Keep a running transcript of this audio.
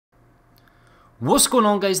What's going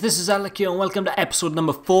on, guys? This is Alec here and welcome to episode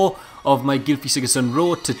number 4 of my Gylfi Sigurdsson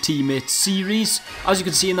Road to Teammates series. As you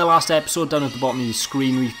can see in the last episode down at the bottom of your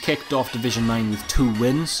screen, we've kicked off Division 9 with 2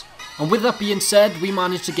 wins. And with that being said, we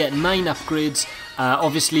managed to get 9 upgrades.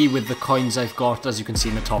 Obviously with the coins I've got, as you can see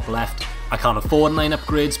in the top left, I can't afford 9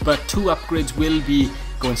 upgrades, but 2 upgrades will be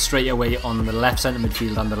going straight away on the left centre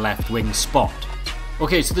midfield and the left wing spot.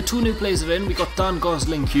 Okay, so the 2 new players are in. We got Dan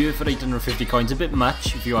Gosling here for 850 coins, a bit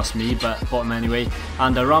much if you ask me, but bought him anyway.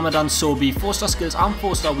 And Ramadan Sobi, 4-star skills and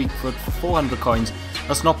 4-star weak foot for 400 coins.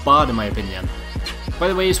 That's not bad in my opinion. By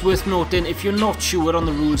the way, it's worth noting, if you're not sure on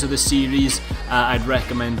the rules of the series, I'd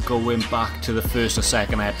recommend going back to the first or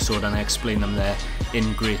second episode and I explain them there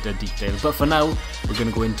in greater detail. But for now, we're going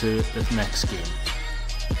to go into the next game.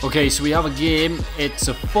 Okay, so we have a game. It's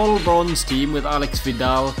a full bronze team with Alex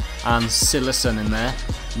Vidal and Sigurdsson in there.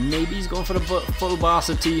 Maybe he's going for a full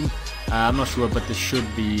Barca team. I'm not sure, but this should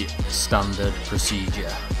be standard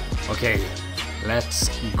procedure. Okay, let's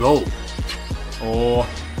go. Oh,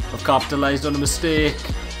 I've capitalised on a mistake.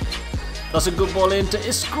 That's a good ball into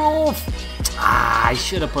Isgrove. I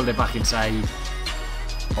should have pulled it back inside.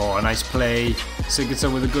 Oh, a nice play.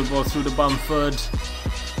 Sigurdsson with a good ball through to Bamford.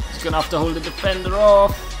 He's going to have to hold the defender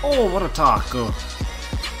off. Oh, what a tackle.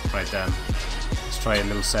 Right then. Let's try a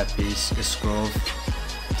little set piece. Isgrove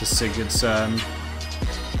to Sigurdsson.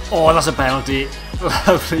 Oh, that's a penalty.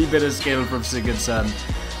 Lovely bit of skill from Sigurdsson.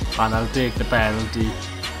 And I'll take the penalty.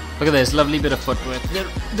 Look at this, lovely bit of footwork.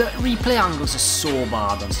 The replay angles are so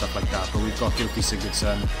bad and stuff like that, but we've got Gylfi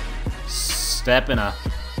Sigurdsson stepping up.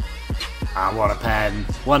 Ah, what a pen.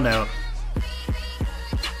 1-0.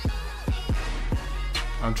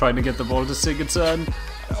 I'm trying to get the ball to Sigurdsson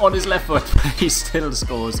on his left foot, but he still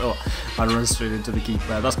scores. Oh, and runs straight into the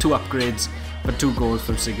keeper. That's 2 upgrades, but 2 goals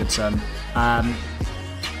from Sigurdsson.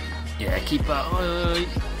 Yeah, keeper. I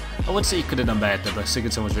would say he could have done better, but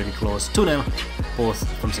Sigurdsson was really close. 2-0, both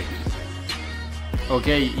from Siggy.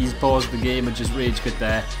 Okay, he's paused the game and just rage quit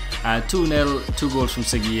there. 2-0, 2 goals from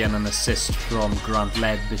Siggy and an assist from Grant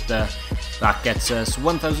Ledbetter. That gets us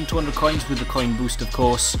 1,200 coins with the coin boost, of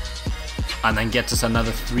course. And then gets us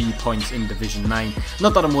another 3 points in Division 9.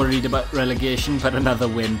 Not that I'm worried about relegation, but another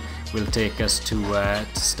win will take us to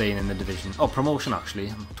staying in the division. Oh, promotion actually,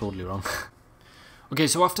 I'm totally wrong. Okay,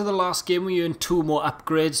 so after the last game we earned 2 more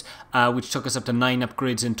upgrades, which took us up to 9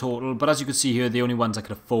 upgrades in total. But as you can see here, the only ones I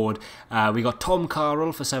could afford. We got Tom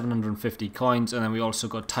Carroll for 750 coins, and then we also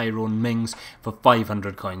got Tyrone Mings for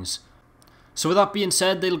 500 coins. So with that being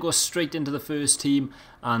said, they'll go straight into the first team,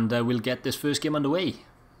 and we'll get this first game underway.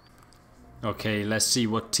 Okay, let's see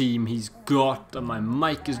what team he's got. And my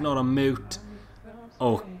mic is not on mute.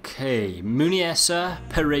 Okay, Muniesa,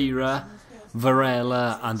 Pereira,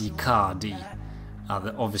 Varela and Icardi.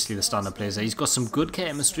 Obviously the standard players there. He's got some good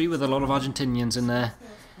chemistry with a lot of Argentinians in there.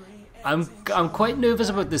 I'm quite nervous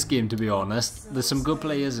about this game, to be honest. There's some good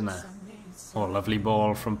players in there. Oh, lovely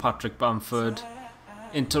ball from Patrick Bamford.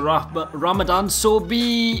 Into Ramadan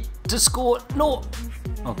Sobi to score. No.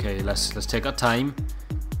 Okay, let's take our time.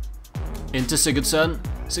 Into Sigurdsson.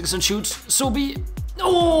 Sigurdsson shoots. Sobi.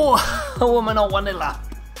 Oh, a woman on 1-0 up.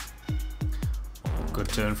 Oh, good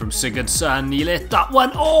turn from Sigurdsson. He lit that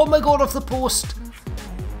one. Oh my god, off the post.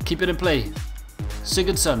 Keep it in play.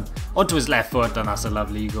 Sigurdsson onto his left foot, and that's a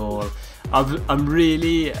lovely goal. I'm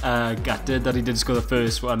really gutted that he didn't score the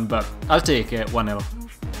first one, but I'll take it. 1-0.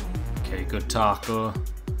 Okay, good tackle.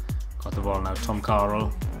 Got the ball now. Tom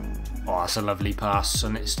Carroll. Oh, that's a lovely pass.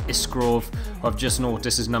 And it's Isgrove, who I've just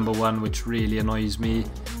noticed is number 1, which really annoys me.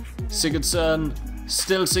 Sigurdsson.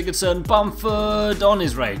 Still Sigurdsson. Bamford on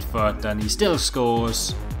his right foot, and he still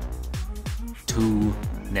scores.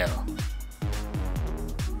 2-0.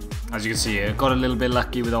 As you can see here, got a little bit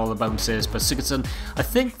lucky with all the bounces, but Sigurdsson, I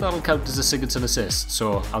think that'll count as a Sigurdsson assist,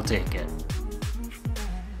 so I'll take it.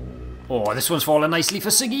 Oh, this one's fallen nicely for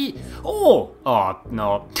Siggy. Oh,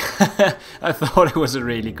 no. I thought it was a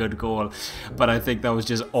really good goal, but I think that was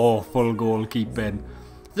just awful goalkeeping.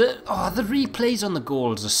 The replays on the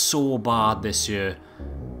goals are so bad this year.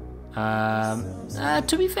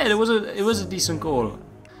 To be fair, it was a decent goal.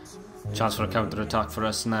 Chance for a counter attack for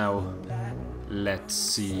us now. Let's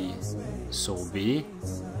see. Sobi.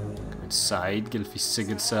 Inside. Gylfi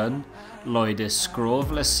Sigurdsson. Lloyd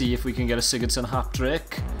Isgrove. Let's see if we can get a Sigurdsson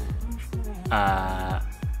hat-trick. I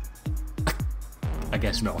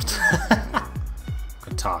guess not.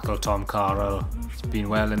 Good tackle, Tom Carroll. He's been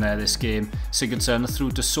well in there this game. Sigurdsson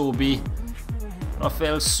through to Sobi.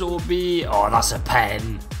 Rafael Sobi. Oh, that's a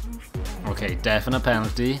pen. Okay, definite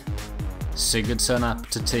penalty. Sigurdsson up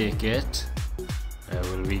to take it. Where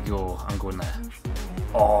will we go? I'm going there.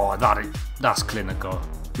 Oh, that's clinical.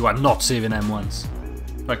 You are not saving them once.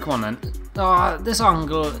 Right, come on then. Oh, this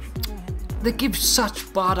angle. They give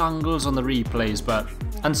such bad angles on the replays, but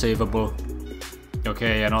unsavable.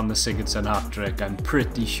 Okay, and on the Sigurdsson hat-trick, I'm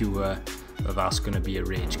pretty sure that that's going to be a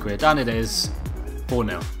rage quit. And it is.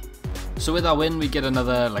 4-0. So with our win, we get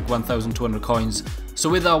another like 1,200 coins. So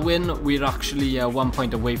with our win, we're actually 1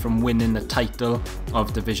 point away from winning the title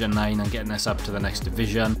of Division 9 and getting us up to the next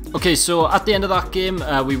division. Okay, so at the end of that game,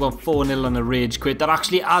 we won 4-0 on a rage quit. That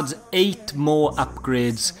actually adds 8 more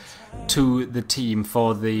upgrades to the team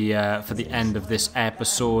for the end of this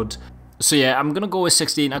episode. So yeah, I'm going to go with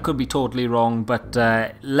 16. I could be totally wrong, but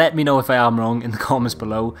let me know if I am wrong in the comments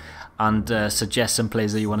below and suggest some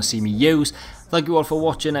players that you want to see me use. Thank you all for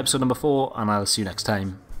watching episode number 4, and I'll see you next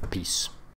time. Peace.